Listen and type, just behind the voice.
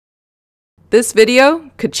This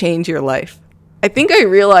video could change your life. I think I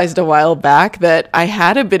realized a while back that I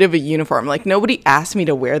had a bit of a uniform. Like, nobody asked me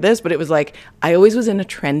to wear this, but it was like I always was in a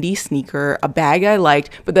trendy sneaker, a bag I liked,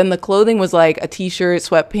 but then the clothing was like a t-shirt,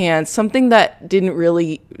 sweatpants, something that didn't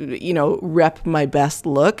really, rep my best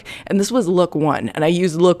look. And this was look one. And I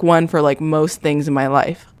used look one for like most things in my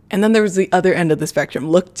life. And then there was the other end of the spectrum,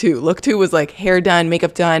 look two. Look two was like hair done,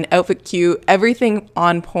 makeup done, outfit cute, everything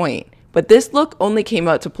on point. But this look only came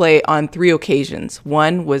out to play on 3 occasions.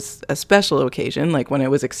 One was a special occasion, like when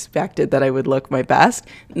it was expected that I would look my best.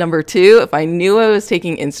 Number 2, if I knew I was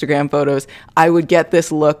taking Instagram photos, I would get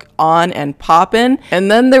this look on and poppin'.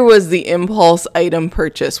 And then there was the impulse item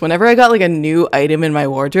purchase. Whenever I got like a new item in my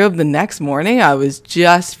wardrobe, the next morning I was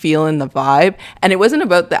just feeling the vibe. And it wasn't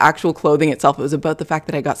about the actual clothing itself, it was about the fact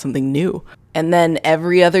that I got something new. And then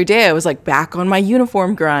every other day I was like back on my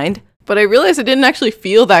uniform grind. But I realized I didn't actually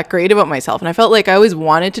feel that great about myself. And I felt like I always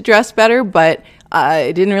wanted to dress better, but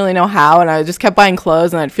I didn't really know how. And I just kept buying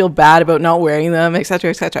clothes and I'd feel bad about not wearing them, etc.,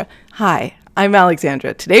 etc. Hi, I'm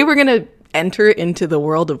Alexandra. Today we're going to enter into the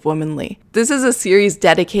world of womanly. This is a series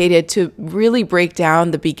dedicated to really break down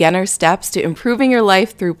the beginner steps to improving your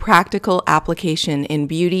life through practical application in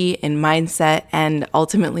beauty, in mindset, and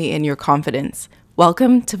ultimately in your confidence.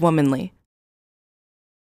 Welcome to Womanly.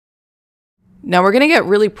 Now we're going to get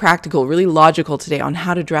really practical, really logical today on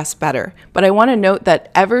how to dress better. But I want to note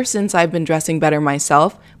that ever since I've been dressing better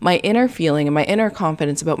myself, my inner feeling and my inner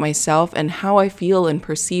confidence about myself and how I feel and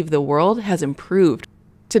perceive the world has improved.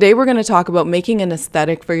 Today we're going to talk about making an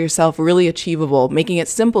aesthetic for yourself really achievable, making it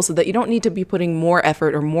simple so that you don't need to be putting more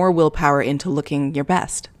effort or more willpower into looking your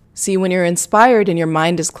best. See, when you're inspired and your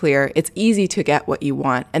mind is clear, it's easy to get what you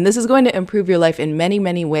want. And this is going to improve your life in many,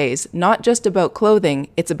 many ways. Not just about clothing,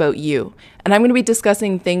 it's about you. And I'm going to be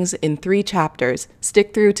discussing things in 3 chapters.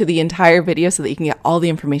 Stick through to the entire video so that you can get all the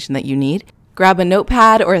information that you need. Grab a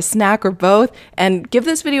notepad or a snack or both, and give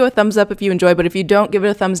this video a thumbs up if you enjoy, but if you don't, give it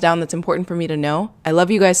a thumbs down. That's important for me to know. I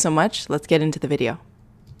love you guys so much. Let's get into the video.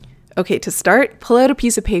 Okay, to start, pull out a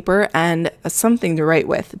piece of paper and something to write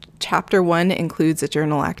with. Chapter 1 includes a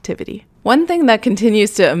journal activity. One thing that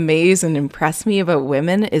continues to amaze and impress me about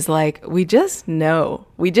women is like, we just know.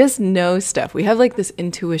 We just know stuff. We have like this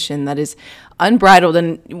intuition that is unbridled,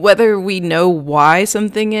 and whether we know why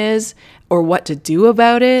something is or what to do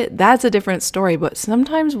about it, that's a different story. But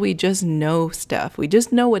sometimes we just know stuff. We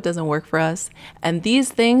just know what doesn't work for us. And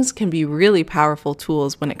these things can be really powerful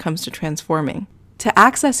tools when it comes to transforming. To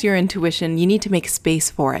access your intuition, you need to make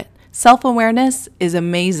space for it. Self-awareness is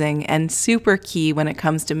amazing and super key when it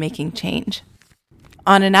comes to making change.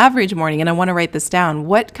 On an average morning, and I want to write this down,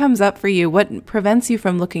 what comes up for you? What prevents you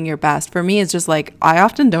from looking your best? For me, it's just like, I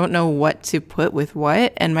often don't know what to put with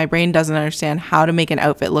what, and my brain doesn't understand how to make an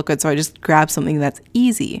outfit look good, so I just grab something that's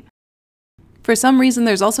easy. For some reason,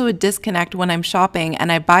 there's also a disconnect when I'm shopping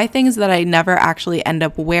and I buy things that I never actually end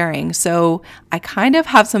up wearing. So I kind of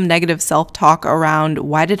have some negative self-talk around,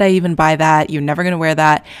 why did I even buy that? You're never going to wear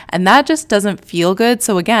that. And that just doesn't feel good.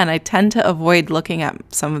 So again, I tend to avoid looking at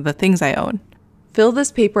some of the things I own. Fill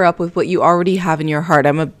this paper up with what you already have in your heart.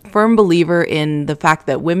 I'm a firm believer in the fact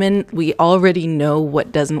that women, we already know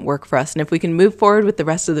what doesn't work for us. And if we can move forward with the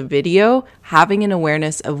rest of the video, having an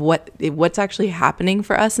awareness of what's actually happening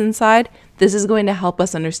for us inside, this is going to help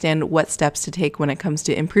us understand what steps to take when it comes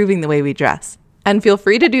to improving the way we dress. And feel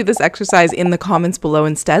free to do this exercise in the comments below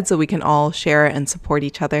instead so we can all share and support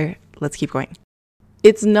each other. Let's keep going.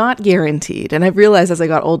 It's not guaranteed, and I've realized as I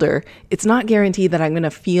got older, it's not guaranteed that I'm going to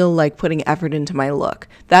feel like putting effort into my look.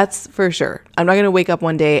 That's for sure. I'm not going to wake up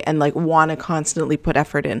one day and like want to constantly put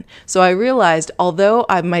effort in. So I realized, although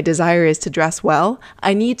my desire is to dress well,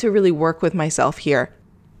 I need to really work with myself here.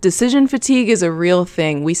 Decision fatigue is a real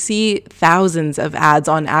thing. We see thousands of ads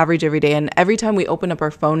on average every day, and every time we open up our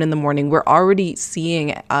phone in the morning, we're already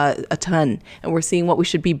seeing a ton, and we're seeing what we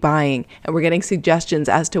should be buying, and we're getting suggestions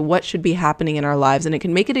as to what should be happening in our lives, and it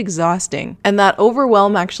can make it exhausting. And that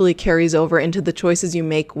overwhelm actually carries over into the choices you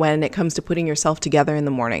make when it comes to putting yourself together in the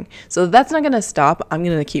morning. So that's not going to stop. I'm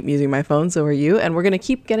going to keep using my phone, so are you, and we're going to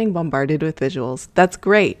keep getting bombarded with visuals. That's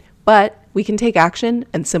great, but we can take action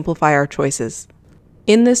and simplify our choices.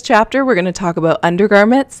 In this chapter, we're going to talk about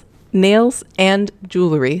undergarments, nails, and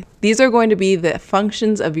jewelry. These are going to be the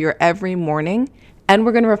functions of your every morning, and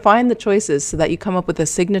we're going to refine the choices so that you come up with a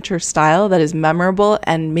signature style that is memorable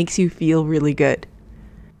and makes you feel really good.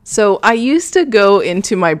 So I used to go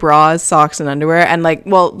into my bras, socks, and underwear and like,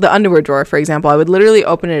 well, the underwear drawer, for example, I would literally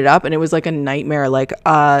open it up and it was like a nightmare, like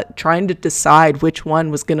trying to decide which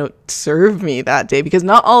one was going to serve me that day, because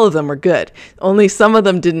not all of them were good. Only some of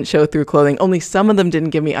them didn't show through clothing. Only some of them didn't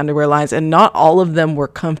give me underwear lines, and not all of them were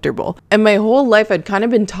comfortable. And my whole life I'd kind of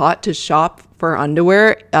been taught to shop for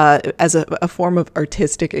underwear as a form of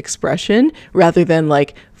artistic expression rather than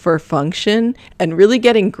like for function, and really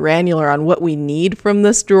getting granular on what we need from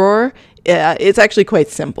this drawer. It's actually quite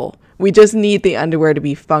simple. We just need the underwear to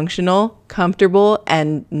be functional, comfortable,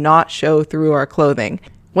 and not show through our clothing.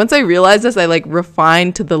 Once I realized this, I like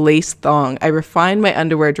refined to the Lace Thong. I refined my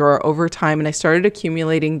underwear drawer over time, and I started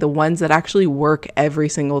accumulating the ones that actually work every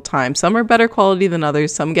single time. Some are better quality than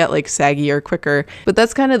others. Some get like saggier quicker. But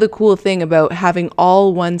that's kind of the cool thing about having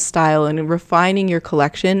all one style and refining your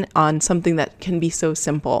collection on something that can be so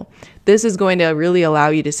simple. This is going to really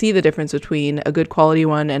allow you to see the difference between a good quality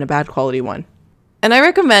one and a bad quality one. And I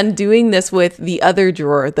recommend doing this with the other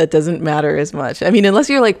drawer that doesn't matter as much. I mean,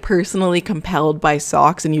 unless you're like personally compelled by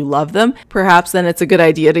socks and you love them, perhaps then it's a good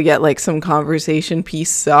idea to get like some conversation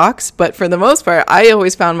piece socks. But for the most part, I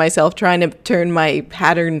always found myself trying to turn my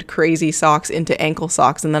patterned crazy socks into ankle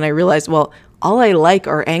socks. And then I realized, well, all I like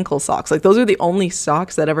are ankle socks. Like those are the only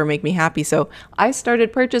socks that ever make me happy. So I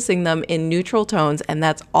started purchasing them in neutral tones, and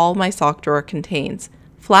that's all my sock drawer contains.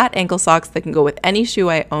 Flat ankle socks that can go with any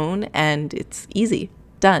shoe I own, and it's easy.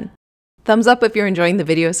 Done. Thumbs up if you're enjoying the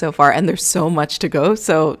video so far, and there's so much to go,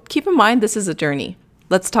 so keep in mind this is a journey.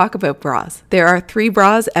 Let's talk about bras. There are 3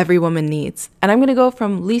 bras every woman needs, and I'm going to go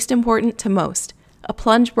from least important to most. A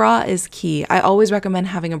plunge bra is key. I always recommend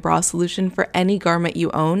having a bra solution for any garment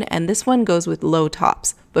you own, and this one goes with low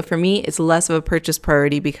tops. But for me, it's less of a purchase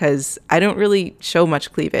priority because I don't really show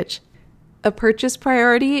much cleavage. A purchase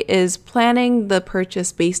priority is planning the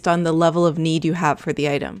purchase based on the level of need you have for the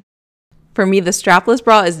item. For me, the strapless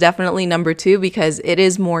bra is definitely number 2 because it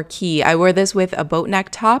is more key. I wear this with a boat neck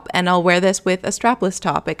top, and I'll wear this with a strapless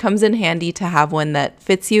top. It comes in handy to have one that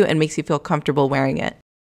fits you and makes you feel comfortable wearing it.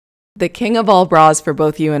 The king of all bras for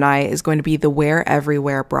both you and I is going to be the Wear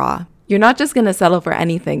Everywhere bra. You're not just going to settle for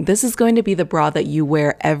anything. This is going to be the bra that you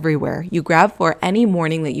wear everywhere. You grab for any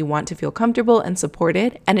morning that you want to feel comfortable and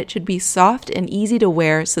supported, and it should be soft and easy to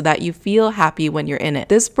wear so that you feel happy when you're in it.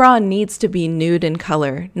 This bra needs to be nude in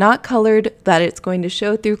color, not colored that it's going to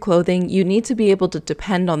show through clothing. You need to be able to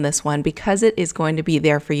depend on this one because it is going to be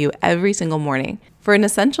there for you every single morning. For an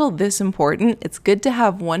essential this important, it's good to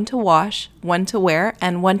have one to wash, one to wear,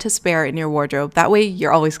 and one to spare in your wardrobe. That way,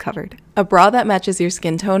 you're always covered. A bra that matches your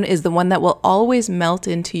skin tone is the one that will always melt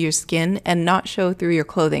into your skin and not show through your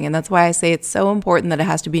clothing. And that's why I say it's so important that it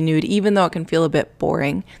has to be nude, even though it can feel a bit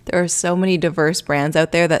boring. There are so many diverse brands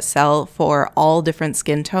out there that sell for all different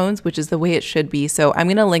skin tones, which is the way it should be. So I'm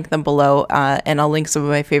going to link them below, and I'll link some of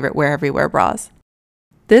my favorite Wear Everywhere bras.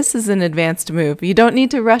 This is an advanced move. You don't need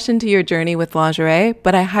to rush into your journey with lingerie,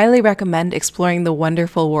 but I highly recommend exploring the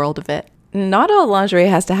wonderful world of it. Not all lingerie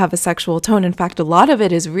has to have a sexual tone. In fact, a lot of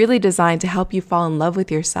it is really designed to help you fall in love with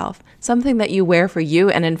yourself. Something that you wear for you,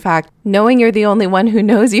 and in fact, knowing you're the only one who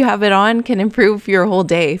knows you have it on can improve your whole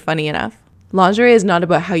day, funny enough. Lingerie is not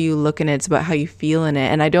about how you look in it, it's about how you feel in it,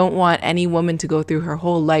 and I don't want any woman to go through her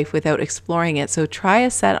whole life without exploring it, so try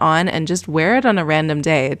a set on and just wear it on a random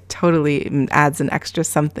day. It totally adds an extra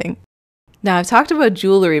something. Now, I've talked about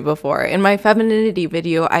jewelry before. In my femininity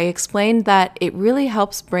video, I explained that it really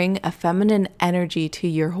helps bring a feminine energy to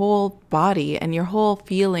your whole body and your whole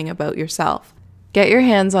feeling about yourself. Get your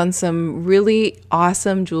hands on some really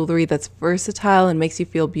awesome jewelry that's versatile and makes you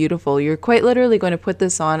feel beautiful. You're quite literally going to put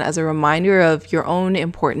this on as a reminder of your own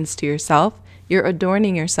importance to yourself. You're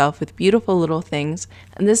adorning yourself with beautiful little things,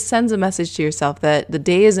 and this sends a message to yourself that the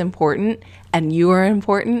day is important and you are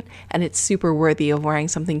important, and it's super worthy of wearing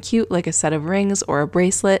something cute like a set of rings or a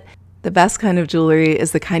bracelet. The best kind of jewelry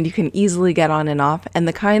is the kind you can easily get on and off, and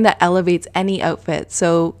the kind that elevates any outfit,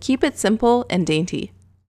 so keep it simple and dainty.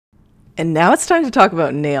 And now it's time to talk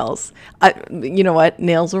about nails. You know what?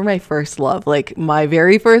 Nails were my first love. Like, my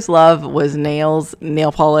very first love was nails,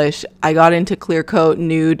 nail polish. I got into clear coat,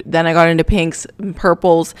 nude. Then I got into pinks,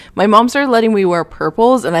 purples. My mom started letting me wear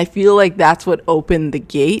purples, and I feel like that's what opened the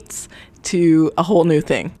gates to a whole new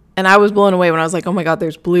thing. And I was blown away when I was like, oh my God,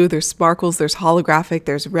 there's blue, there's sparkles, there's holographic,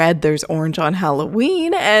 there's red, there's orange on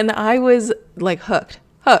Halloween. And I was like hooked.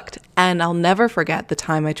 And I'll never forget the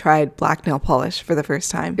time I tried black nail polish for the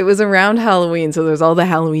first time. It was around Halloween, so there's all the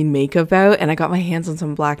Halloween makeup out, and I got my hands on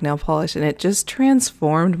some black nail polish, and it just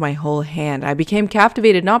transformed my whole hand. I became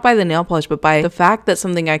captivated not by the nail polish, but by the fact that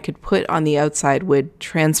something I could put on the outside would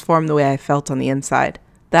transform the way I felt on the inside.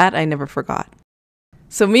 That I never forgot.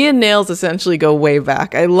 So me and nails essentially go way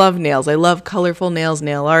back. I love nails. I love colorful nails,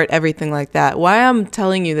 nail art, everything like that. Why I'm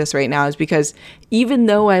telling you this right now is because even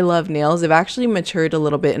though I love nails, I've actually matured a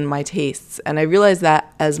little bit in my tastes. And I realized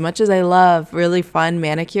that as much as I love really fun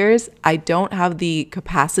manicures, I don't have the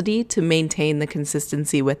capacity to maintain the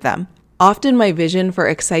consistency with them. Often my vision for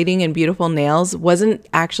exciting and beautiful nails wasn't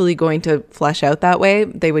actually going to flesh out that way.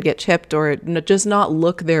 They would get chipped or just not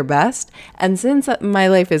look their best. And since my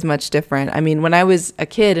life is much different, I mean, when I was a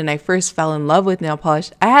kid and I first fell in love with nail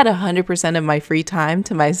polish, I had 100% of my free time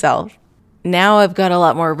to myself. Now I've got a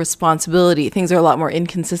lot more responsibility. Things are a lot more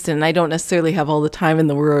inconsistent, and I don't necessarily have all the time in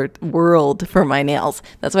the world for my nails.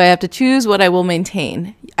 That's why I have to choose what I will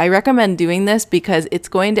maintain. I recommend doing this because it's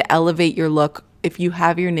going to elevate your look if you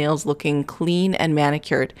have your nails looking clean and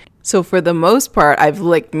manicured. So for the most part, I've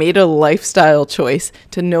made a lifestyle choice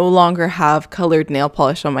to no longer have colored nail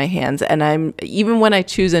polish on my hands. And even when I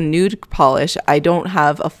choose a nude polish, I don't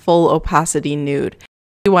have a full opacity nude.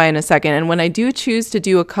 Why in a second. And when I do choose to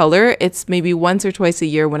do a color, it's maybe once or twice a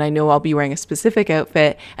year when I know I'll be wearing a specific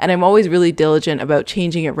outfit, and I'm always really diligent about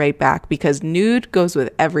changing it right back because nude goes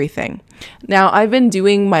with everything. Now, I've been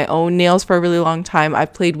doing my own nails for a really long time.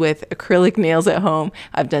 I've played with acrylic nails at home.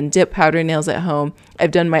 I've done dip powder nails at home.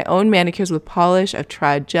 I've done my own manicures with polish. I've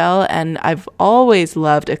tried gel, and I've always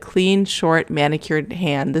loved a clean, short, manicured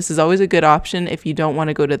hand. This is always a good option if you don't want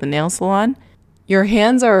to go to the nail salon. Your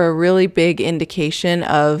hands are a really big indication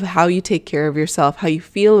of how you take care of yourself, how you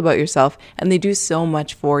feel about yourself, and they do so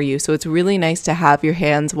much for you. So it's really nice to have your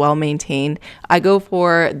hands well maintained. I go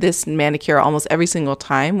for this manicure almost every single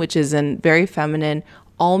time, which is in very feminine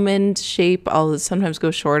almond shape. I'll sometimes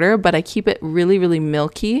go shorter, but I keep it really, really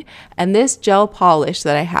milky. And this gel polish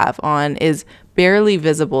that I have on is barely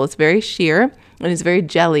visible. It's very sheer and it's very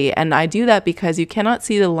jelly. And I do that because you cannot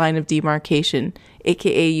see the line of demarcation,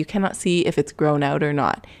 aka you cannot see if it's grown out or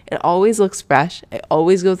not. It always looks fresh. It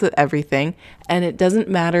always goes with everything. And it doesn't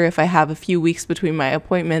matter if I have a few weeks between my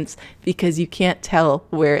appointments because you can't tell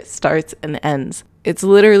where it starts and ends. It's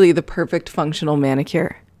literally the perfect functional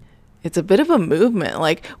manicure. It's a bit of a movement.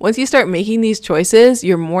 Once you start making these choices,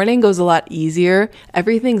 your morning goes a lot easier.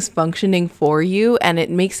 Everything's functioning for you, and it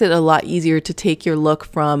makes it a lot easier to take your look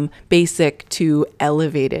from basic to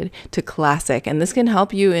elevated to classic. And this can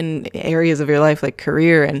help you in areas of your life like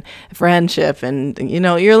career and friendship, and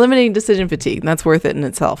you're eliminating decision fatigue. That's worth it in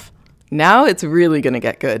itself. Now it's really gonna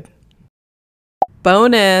get good.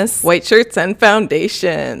 Bonus, white shirts and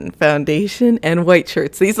foundation and white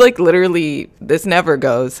shirts. These literally, this never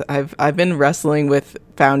goes. I've been wrestling with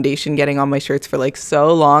foundation getting on my shirts for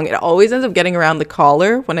so long. It always ends up getting around the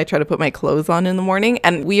collar when I try to put my clothes on in the morning.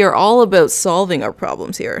 And we are all about solving our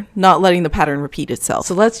problems here, not letting the pattern repeat itself.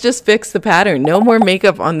 So let's just fix the pattern. No more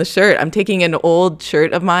makeup on the shirt. I'm taking an old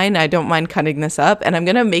shirt of mine. I don't mind cutting this up, and I'm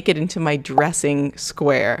gonna make it into my dressing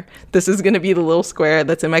square. This is gonna be the little square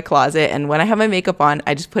that's in my closet. And when I have my makeup on,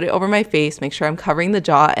 I just put it over my face, make sure I'm covering the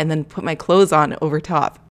jaw, and then put my clothes on over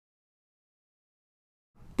top.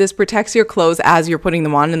 This protects your clothes as you're putting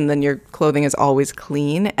them on, and then your clothing is always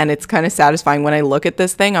clean. And it's kind of satisfying when I look at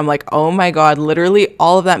this thing. I'm like, oh my God, literally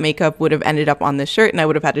all of that makeup would have ended up on this shirt and I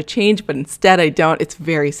would have had to change, but instead I don't. It's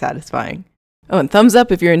very satisfying. Oh, and thumbs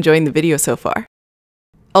up if you're enjoying the video so far.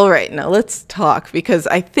 All right, now let's talk, because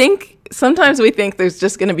I think sometimes we think there's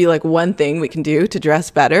just going to be one thing we can do to dress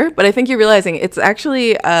better, but I think you're realizing it's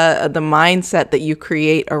actually the mindset that you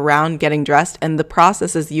create around getting dressed and the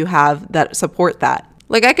processes you have that support that.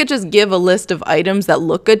 I could just give a list of items that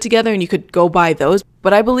look good together and you could go buy those,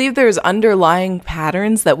 but I believe there's underlying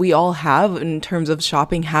patterns that we all have in terms of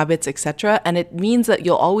shopping habits, etc. And it means that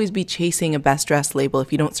you'll always be chasing a best dressed label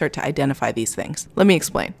if you don't start to identify these things. Let me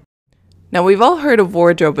explain. Now, we've all heard of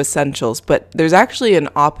wardrobe essentials, but there's actually an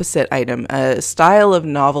opposite item, a style of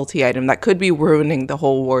novelty item that could be ruining the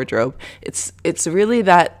whole wardrobe. It's really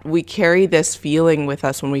that we carry this feeling with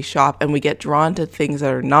us when we shop and we get drawn to things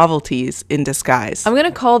that are novelties in disguise. I'm going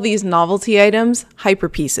to call these novelty items hyper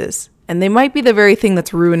pieces, and they might be the very thing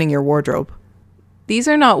that's ruining your wardrobe. These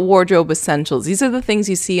are not wardrobe essentials. These are the things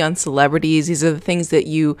you see on celebrities. These are the things that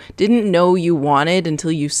you didn't know you wanted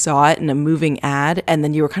until you saw it in a moving ad. And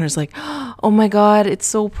then you were kind of just like, oh my God, it's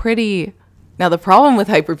so pretty. Now, the problem with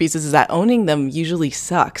hyper pieces is that owning them usually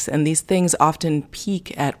sucks. And these things often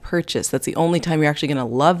peak at purchase. That's the only time you're actually going to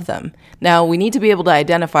love them. Now, we need to be able to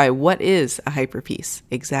identify what is a hyper piece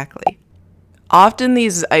exactly. Often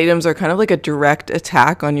these items are kind of like a direct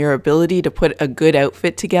attack on your ability to put a good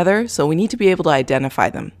outfit together, so we need to be able to identify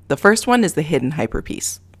them. The first one is the hidden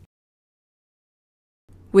hyperpiece.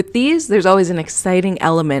 With these, there's always an exciting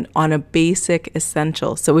element on a basic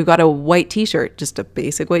essential. So we've got a white t-shirt, just a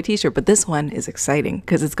basic white t-shirt, but this one is exciting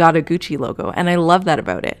because it's got a Gucci logo, and I love that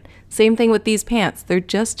about it. Same thing with these pants. They're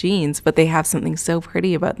just jeans, but they have something so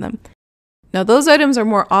pretty about them. Now those items are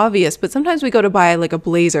more obvious, but sometimes we go to buy like a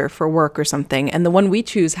blazer for work or something, and the one we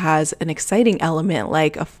choose has an exciting element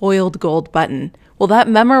like a foiled gold button. Well, that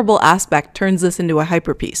memorable aspect turns this into a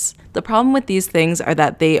hyperpiece. The problem with these things are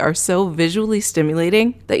that they are so visually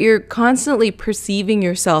stimulating that you're constantly perceiving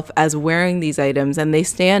yourself as wearing these items, and they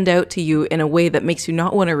stand out to you in a way that makes you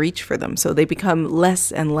not want to reach for them, so they become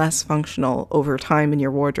less and less functional over time in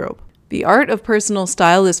your wardrobe. The art of personal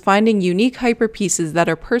style is finding unique hyperpieces that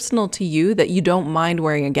are personal to you that you don't mind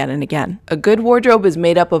wearing again and again. A good wardrobe is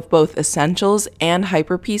made up of both essentials and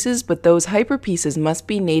hyperpieces, but those hyperpieces must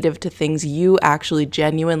be native to things you actually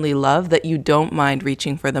genuinely love that you don't mind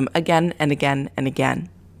reaching for them again and again and again.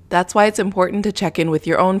 That's why it's important to check in with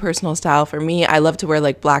your own personal style. For me, I love to wear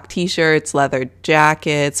like black t-shirts, leather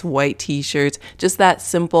jackets, white t-shirts, just that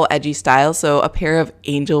simple edgy style. So a pair of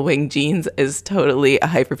angel wing jeans is totally a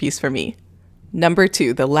hyperpiece for me. Number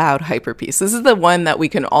 2, the loud hyperpiece. This is the one that we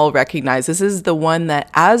can all recognize. This is the one that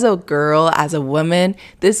as a girl, as a woman,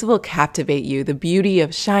 this will captivate you. The beauty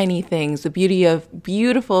of shiny things, the beauty of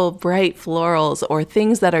beautiful, bright florals, or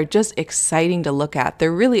things that are just exciting to look at. They're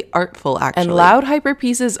really artful, actually. And loud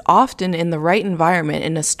hyperpieces, often in the right environment,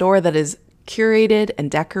 in a store that is curated and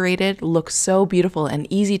decorated, look so beautiful and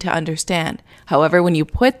easy to understand. However, when you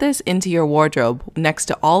put this into your wardrobe next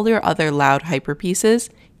to all your other loud hyperpieces,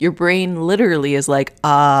 your brain literally is like,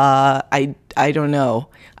 I don't know.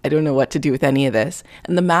 I don't know what to do with any of this.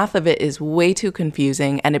 And the math of it is way too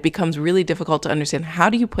confusing, and it becomes really difficult to understand how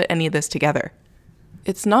do you put any of this together.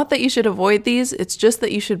 It's not that you should avoid these, it's just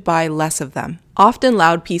that you should buy less of them. Often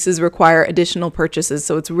loud pieces require additional purchases,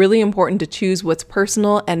 so it's really important to choose what's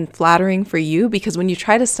personal and flattering for you, because when you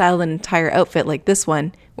try to style an entire outfit like this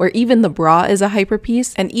one, where even the bra is a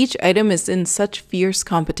hyperpiece, and each item is in such fierce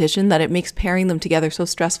competition that it makes pairing them together so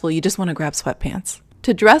stressful you just want to grab sweatpants.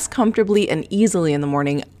 To dress comfortably and easily in the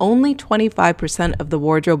morning, only 25% of the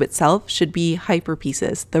wardrobe itself should be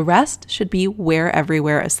hyperpieces. The rest should be wear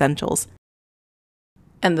everywhere essentials.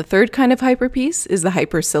 And the third kind of hyperpiece is the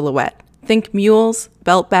hyper silhouette. Think mules,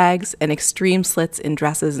 belt bags, and extreme slits in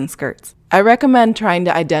dresses and skirts. I recommend trying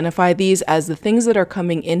to identify these as the things that are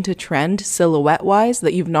coming into trend silhouette-wise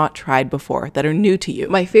that you've not tried before, that are new to you.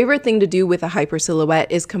 My favorite thing to do with a hyper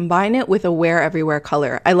silhouette is combine it with a wear everywhere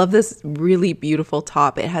color. I love this really beautiful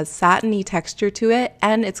top. It has satiny texture to it,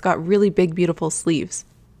 and it's got really big, beautiful sleeves.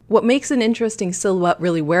 What makes an interesting silhouette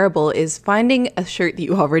really wearable is finding a shirt that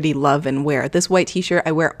you already love and wear. This white t-shirt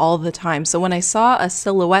I wear all the time, so when I saw a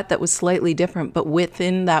silhouette that was slightly different but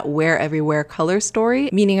within that wear everywhere color story,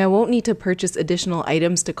 meaning I won't need to purchase additional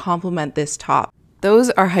items to complement this top. Those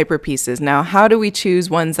are hyperpieces. Now, how do we choose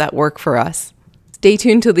ones that work for us? Stay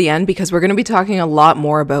tuned till the end because we're going to be talking a lot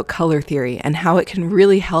more about color theory and how it can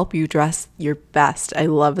really help you dress your best. I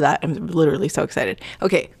love that. I'm literally so excited.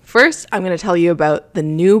 Okay, first I'm going to tell you about the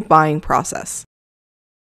new buying process.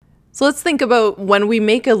 So let's think about when we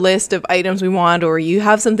make a list of items we want, or you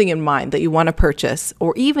have something in mind that you want to purchase,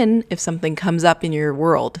 or even if something comes up in your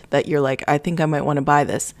world that you're like, I think I might want to buy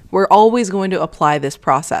this. We're always going to apply this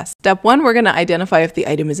process. Step 1, we're going to identify if the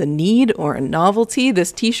item is a need or a novelty.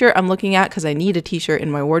 This t-shirt I'm looking at because I need a t-shirt in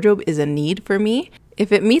my wardrobe is a need for me.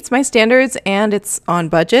 If it meets my standards and it's on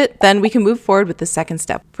budget, then we can move forward with the second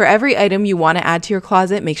step. For every item you want to add to your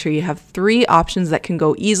closet, make sure you have 3 options that can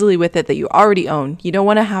go easily with it that you already own. You don't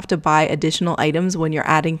want to have to buy additional items when you're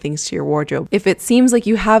adding things to your wardrobe. If it seems like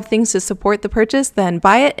you have things to support the purchase, then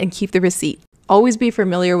buy it and keep the receipt. Always be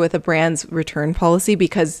familiar with a brand's return policy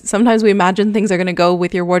because sometimes we imagine things are going to go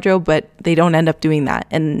with your wardrobe, but they don't end up doing that.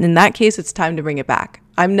 And in that case, it's time to bring it back.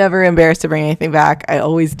 I'm never embarrassed to bring anything back. I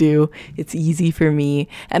always do. It's easy for me.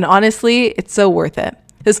 And honestly, it's so worth it.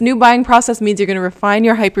 This new buying process means you're going to refine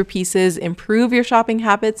your hyperpieces, improve your shopping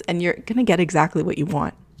habits, and you're going to get exactly what you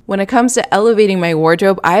want. When it comes to elevating my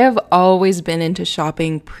wardrobe, I have always been into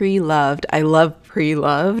shopping pre-loved. I love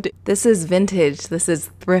pre-loved. This is vintage. This is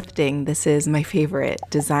thrifting. This is my favorite,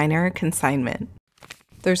 designer consignment.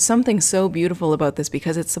 There's something so beautiful about this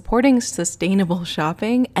because it's supporting sustainable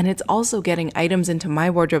shopping, and it's also getting items into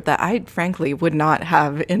my wardrobe that I frankly would not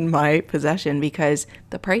have in my possession because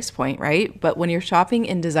the price point, right? But when you're shopping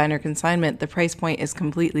in designer consignment, the price point is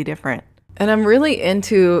completely different. And I'm really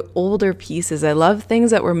into older pieces. I love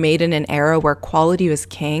things that were made in an era where quality was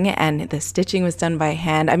king and the stitching was done by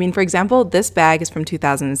hand. I mean, for example, this bag is from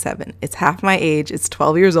 2007. It's half my age, it's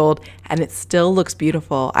 12 years old, and it still looks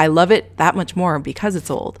beautiful. I love it that much more because it's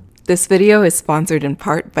old. This video is sponsored in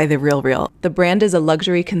part by The RealReal. The brand is a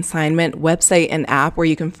luxury consignment website and app where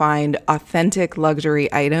you can find authentic luxury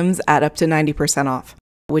items at up to 90% off.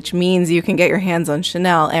 Which means you can get your hands on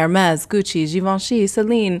Chanel, Hermes, Gucci, Givenchy,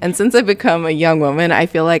 Celine. And since I've become a young woman, I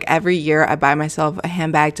feel like every year I buy myself a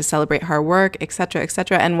handbag to celebrate hard work, etc.,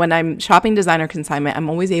 etc. And when I'm shopping designer consignment, I'm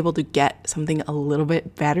always able to get something a little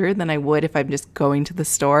bit better than I would if I'm just going to the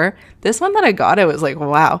store. This one that I got, I was like,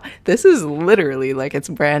 wow, this is literally like it's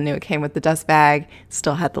brand new. It came with the dust bag,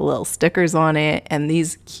 still had the little stickers on it, and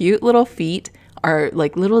these cute little feet are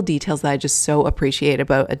like little details that I just so appreciate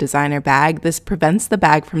about a designer bag. This prevents the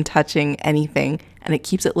bag from touching anything and it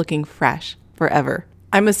keeps it looking fresh forever.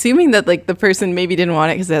 I'm assuming that like the person maybe didn't want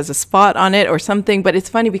it because it has a spot on it or something, but it's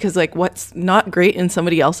funny because like what's not great in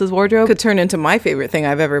somebody else's wardrobe could turn into my favorite thing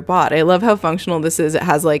I've ever bought. I love how functional this is. It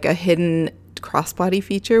has like a hidden crossbody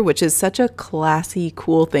feature, which is such a classy,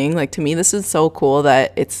 cool thing. Like to me, this is so cool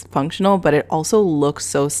that it's functional, but it also looks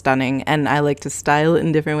so stunning. And I like to style it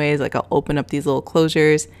in different ways. Like I'll open up these little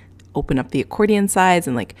closures, open up the accordion sides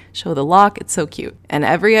and like show the lock. It's so cute. And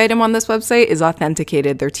every item on this website is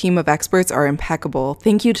authenticated. Their team of experts are impeccable.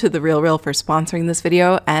 Thank you to The RealReal for sponsoring this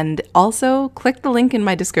video. And also click the link in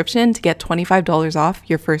my description to get $25 off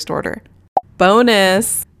your first order.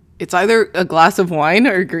 Bonus! It's either a glass of wine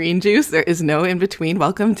or green juice. There is no in between.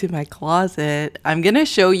 Welcome to my closet. I'm going to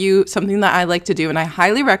show you something that I like to do, and I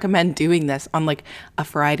highly recommend doing this on like a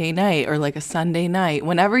Friday night or like a Sunday night.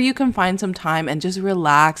 Whenever you can find some time and just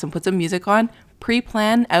relax and put some music on,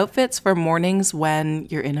 pre-plan outfits for mornings when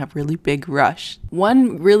you're in a really big rush.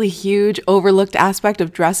 One really huge overlooked aspect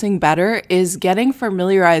of dressing better is getting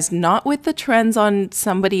familiarized not with the trends on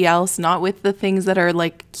somebody else, not with the things that are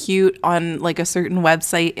like cute on like a certain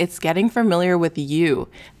website. It's getting familiar with you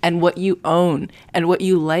and what you own and what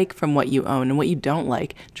you like from what you own and what you don't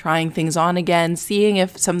like. Trying things on again, seeing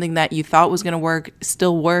if something that you thought was going to work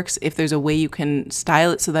still works, if there's a way you can style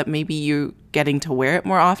it so that maybe you're getting to wear it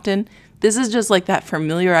more often. This is just like that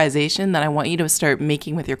familiarization that I want you to start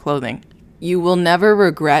making with your clothing. You will never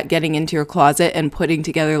regret getting into your closet and putting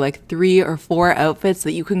together like 3 or 4 outfits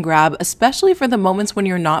that you can grab, especially for the moments when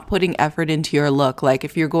you're not putting effort into your look. Like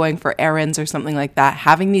if you're going for errands or something like that,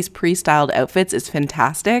 having these pre-styled outfits is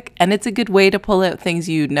fantastic. And it's a good way to pull out things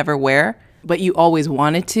you never wear, but you always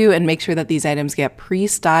wanted to, and make sure that these items get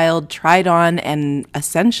pre-styled, tried on, and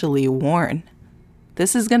essentially worn.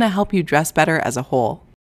 This is going to help you dress better as a whole.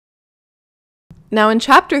 Now in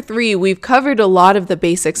chapter 3, we've covered a lot of the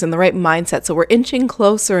basics and the right mindset, so we're inching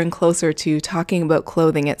closer and closer to talking about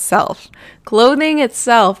clothing itself. Clothing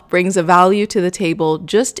itself brings a value to the table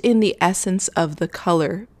just in the essence of the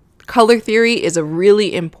color. Color theory is a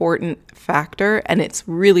really important factor, and it's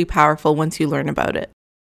really powerful once you learn about it.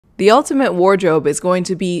 The ultimate wardrobe is going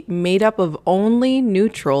to be made up of only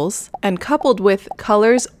neutrals and coupled with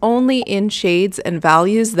colors only in shades and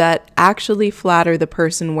values that actually flatter the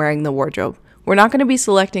person wearing the wardrobe. We're not going to be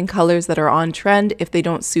selecting colors that are on trend if they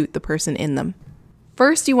don't suit the person in them.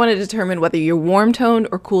 First, you want to determine whether you're warm toned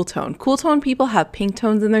or cool toned. Cool toned people have pink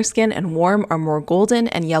tones in their skin, and warm are more golden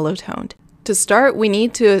and yellow toned. To start, we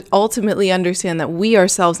need to ultimately understand that we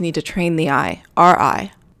ourselves need to train the eye, our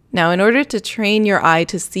eye. Now, in order to train your eye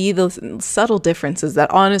to see the subtle differences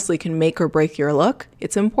that honestly can make or break your look,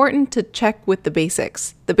 it's important to check with the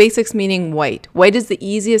basics. The basics meaning white. White is the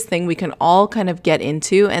easiest thing we can all kind of get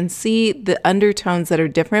into and see the undertones that are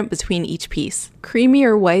different between each piece.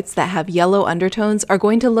 Creamier whites that have yellow undertones are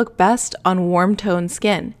going to look best on warm toned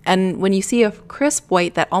skin. And when you see a crisp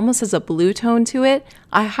white that almost has a blue tone to it,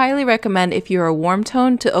 I highly recommend, if you're a warm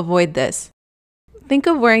tone, to avoid this. Think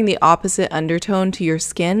of wearing the opposite undertone to your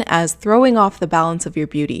skin as throwing off the balance of your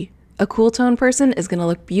beauty. A cool tone person is going to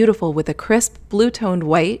look beautiful with a crisp blue toned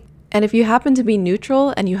white, and if you happen to be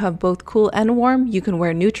neutral and you have both cool and warm, you can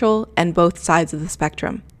wear neutral and both sides of the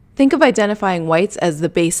spectrum. Think of identifying whites as the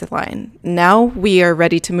baseline. Now we are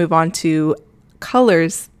ready to move on to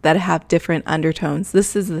colors that have different undertones.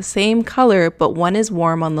 This is the same color, but one is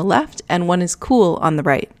warm on the left and one is cool on the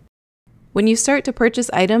right. When you start to purchase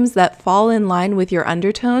items that fall in line with your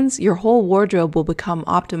undertones, your whole wardrobe will become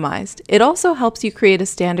optimized. It also helps you create a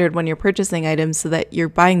standard when you're purchasing items so that you're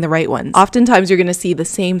buying the right ones. Oftentimes you're going to see the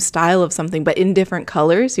same style of something, but in different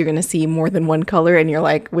colors. You're going to see more than one color and you're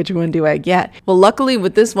like, which one do I get? Well, luckily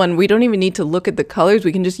with this one, we don't even need to look at the colors.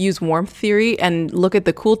 We can just use warmth theory and look at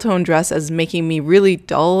the cool tone dress as making me really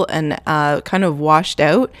dull and kind of washed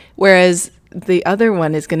out, whereas the other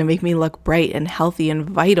one is going to make me look bright and healthy and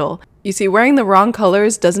vital. You see, wearing the wrong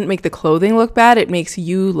colors doesn't make the clothing look bad, it makes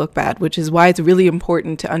you look bad, which is why it's really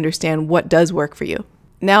important to understand what does work for you.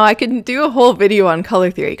 Now I could do a whole video on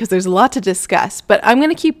color theory because there's a lot to discuss, but I'm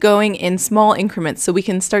going to keep going in small increments so we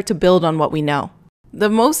can start to build on what we know. The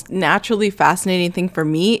most naturally fascinating thing for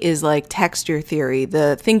me is like texture theory,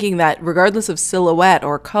 the thinking that regardless of silhouette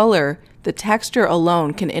or color, the texture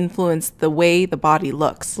alone can influence the way the body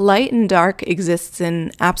looks. Light and dark exists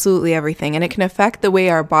in absolutely everything, and it can affect the way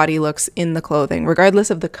our body looks in the clothing,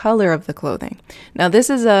 regardless of the color of the clothing. Now,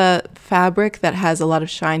 this is a fabric that has a lot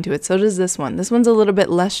of shine to it. So does this one. This one's a little bit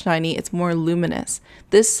less shiny. It's more luminous.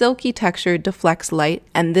 This silky texture deflects light,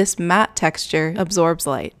 and this matte texture absorbs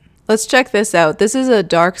light. Let's check this out. This is a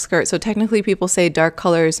dark skirt, so technically people say dark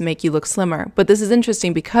colors make you look slimmer, but this is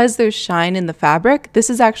interesting because there's shine in the fabric. This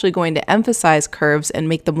is actually going to emphasize curves and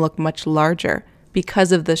make them look much larger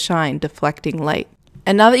because of the shine deflecting light.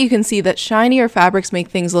 And now that you can see that shinier fabrics make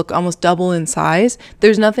things look almost double in size,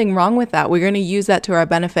 there's nothing wrong with that. We're going to use that to our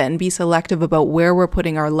benefit and be selective about where we're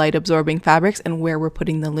putting our light absorbing fabrics and where we're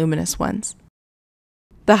putting the luminous ones.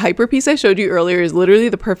 The hyper piece I showed you earlier is literally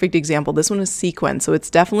the perfect example. This one is sequined, so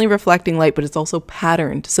it's definitely reflecting light, but it's also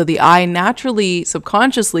patterned. So the eye naturally,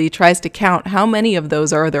 subconsciously tries to count how many of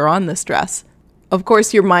those are there on this dress. Of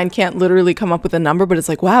course, your mind can't literally come up with a number, but it's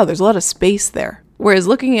like, wow, there's a lot of space there. Whereas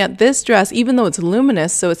looking at this dress, even though it's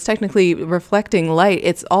luminous, so it's technically reflecting light,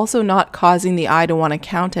 it's also not causing the eye to want to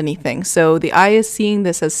count anything. So the eye is seeing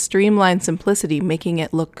this as streamlined simplicity, making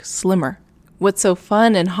it look slimmer. What's so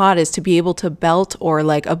fun and hot is to be able to belt or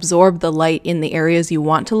like absorb the light in the areas you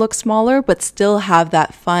want to look smaller, but still have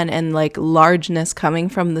that fun and like largeness coming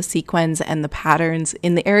from the sequins and the patterns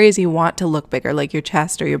in the areas you want to look bigger, like your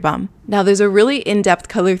chest or your bum. Now there's a really in-depth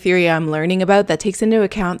color theory I'm learning about that takes into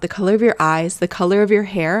account the color of your eyes, the color of your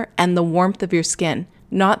hair, and the warmth of your skin,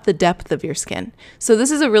 not the depth of your skin. So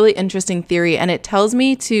this is a really interesting theory, and it tells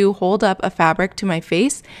me to hold up a fabric to my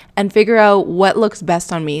face and figure out what looks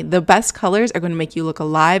best on me. The best colors are going to make you look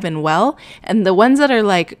alive and well, and the ones that are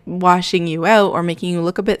like washing you out or making you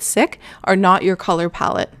look a bit sick are not your color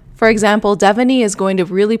palette. For example, Devony is going to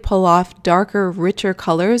really pull off darker, richer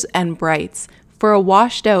colors and brights. For a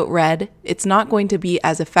washed out red, it's not going to be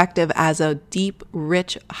as effective as a deep,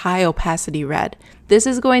 rich, high opacity red. This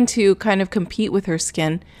is going to kind of compete with her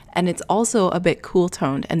skin, and it's also a bit cool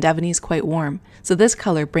toned, and Devony's quite warm. So this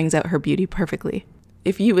color brings out her beauty perfectly.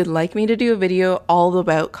 If you would like me to do a video all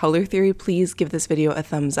about color theory, please give this video a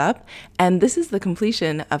thumbs up. And this is the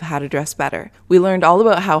completion of how to dress better. We learned all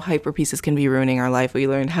about how hyper pieces can be ruining our life. We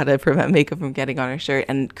learned how to prevent makeup from getting on our shirt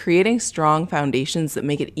and creating strong foundations that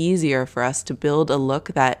make it easier for us to build a look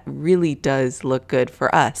that really does look good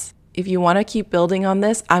for us. If you want to keep building on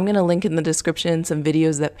this, I'm going to link in the description some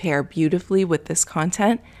videos that pair beautifully with this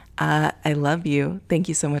content. I love you. Thank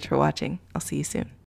you so much for watching. I'll see you soon.